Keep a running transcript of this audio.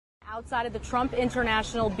Outside of the Trump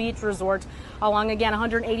International Beach Resort along, again,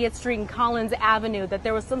 180th Street and Collins Avenue, that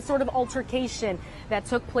there was some sort of altercation that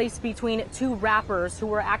took place between two rappers who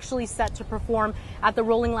were actually set to perform at the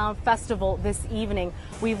Rolling Loud Festival this evening.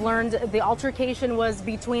 We've learned the altercation was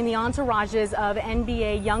between the entourages of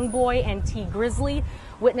NBA Youngboy and Grizzly.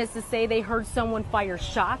 Witnesses say they heard someone fire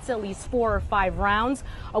shots, at least 4 or 5 rounds.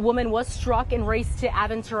 A woman was struck and raced to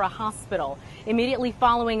Aventura Hospital. Immediately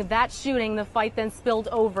following that shooting, the fight then spilled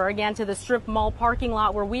over again to the strip mall parking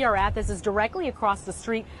lot where we are at. This is directly across the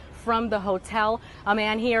street from the hotel. A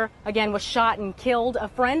man here, again, was shot and killed. A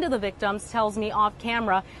friend of the victims tells me off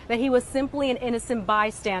camera that he was simply an innocent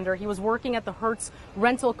bystander. He was working at the Hertz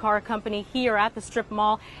rental car company here at the strip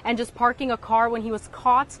mall and just parking a car when he was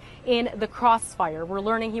caught in the crossfire. We're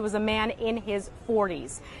learning he was a man in his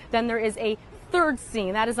 40s. Then there is a third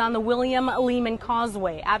scene that is on the William Lehman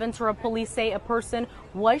Causeway. Aventura police say a person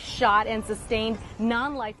was shot and sustained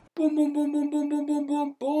non-life. Boom, boom, boom, boom, boom, boom, boom,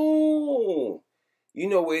 boom, boom. You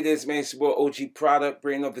know what it is, man. It's your boy OG Product,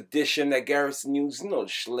 bringing up edition that Garrison News. You know,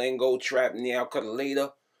 Schlingo, Trap, now, cut it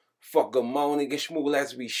later. Fuck good morning, get schmool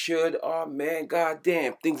as we should. Oh, man,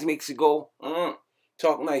 goddamn. Things makes you go,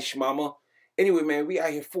 talk nice, mama. Anyway, man, we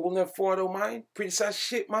out here fooling for though, man. Pretty size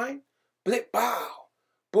shit, man. Blip, bow.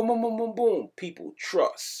 Boom, boom, boom, boom, boom. People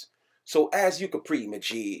trust. So, as you can pre, my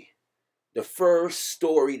G, the first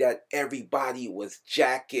story that everybody was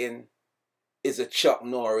jacking is a Chuck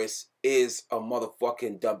Norris, is a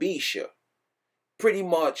motherfucking Dabisha. Pretty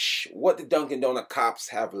much what the Dunkin' Donut cops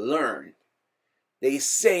have learned. They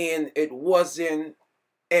saying it wasn't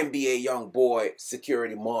NBA Youngboy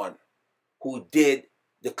Security Mon who did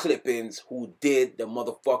the clippings, who did the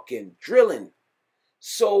motherfucking drilling.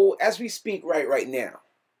 So as we speak right now,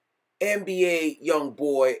 NBA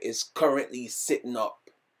Youngboy is currently sitting up,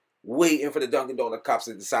 waiting for the Dunkin' Donut cops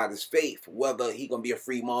to decide his fate, whether he gonna be a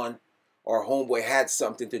free mon or homeboy had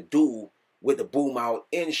something to do with the boom out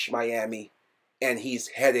in Miami, and he's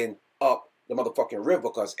heading up the motherfucking river,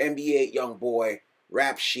 because NBA Youngboy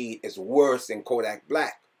rap sheet is worse than Kodak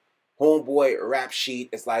Black. Homeboy rap sheet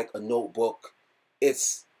is like a notebook.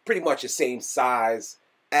 It's pretty much the same size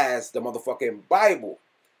as the motherfucking Bible.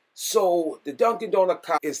 So the Dunkin' Donut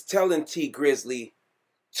cop is telling Grizzly,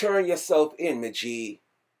 turn yourself in, my G.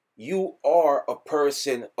 You are a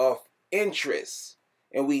person of interest,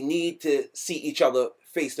 and we need to see each other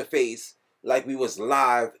face to face like we was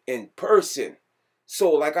live in person.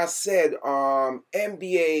 So like I said,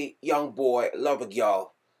 NBA Youngboy, love a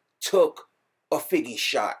y'all, took a figgy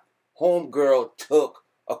shot. Homegirl took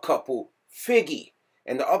a couple figgy.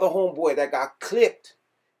 And the other homeboy that got clipped,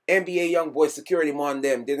 NBA Youngboy security mon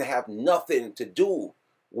them didn't have nothing to do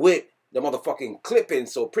with the motherfucking clipping.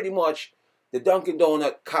 So pretty much the Dunkin'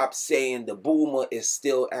 Donut cop saying the boomer is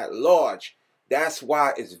still at large. That's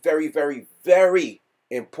why it's very, very, very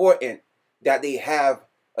important that they have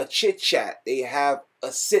a chit-chat. They have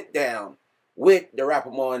a sit-down with the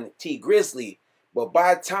rappermon Grizzly. But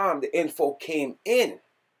by the time the info came in,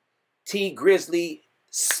 Grizzly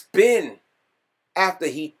spin after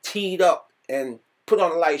he teed up and put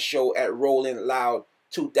on a light show at Rolling Loud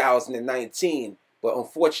 2019. But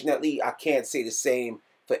unfortunately, I can't say the same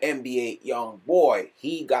for NBA Youngboy.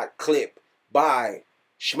 He got clipped by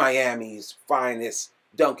Miami's finest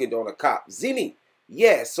Dunkin' Donut cop. Zimmy.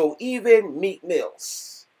 Yeah, so even Meek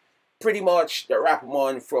Mills, pretty much the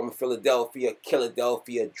rappermon from Philadelphia,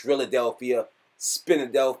 Philadelphia, Drilladelphia,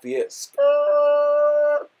 Spinadelphia,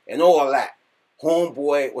 and all that.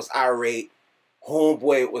 Homeboy was irate.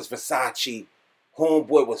 Homeboy was Versace.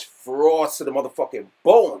 Homeboy was frost to the motherfucking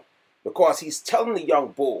bone, because he's telling the young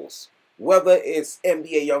bulls, whether it's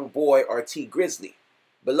NBA Youngboy or Grizzly,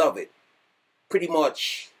 beloved, pretty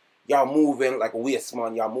much y'all moving like a weird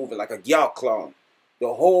man, y'all moving like a gal clown.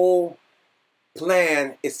 The whole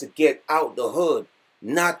plan is to get out the hood,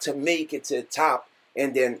 not to make it to the top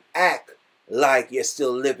and then act like you're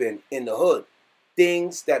still living in the hood.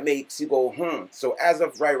 Things that makes you go, So as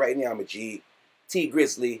of right now, my G,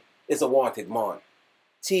 Grizzly is a wanted man.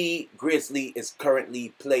 Grizzly is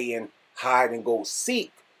currently playing hide and go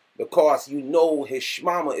seek, because you know his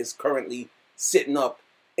shmama is currently sitting up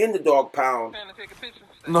in the dog pound.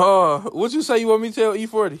 No, what you say you want me to tell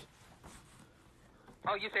E40?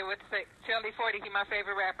 Oh, you say what to say? Tell E40 he's my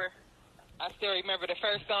favorite rapper. I still remember the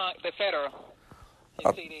first song, The Federal.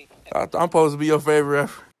 CD. I'm supposed to be your favorite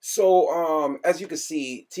rapper. So, as you can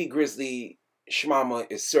see, Grizzly shmama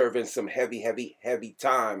is serving some heavy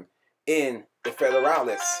time in the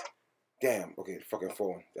Federalis. Damn, okay, fucking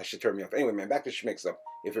phone. That should turn me off. Anyway, man, back to Schmix up.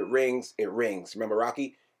 If it rings, it rings. Remember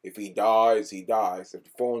Rocky? If he dies, he dies. If the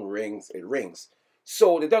phone rings, it rings.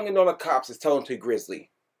 So the Dunkin' Donut cops is telling Grizzly,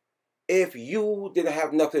 If you didn't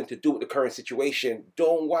have nothing to do with the current situation,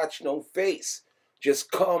 don't watch no face.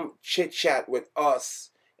 Just come chit chat with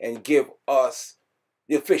us and give us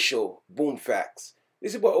the official boom facts.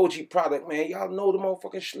 This is about OG Product, man. Y'all know the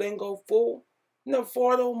motherfucking Schlingo, fool. Number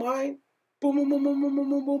 4 don't mind. Boom, boom, boom, boom, boom,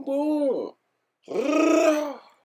 boom, boom, boom, boom.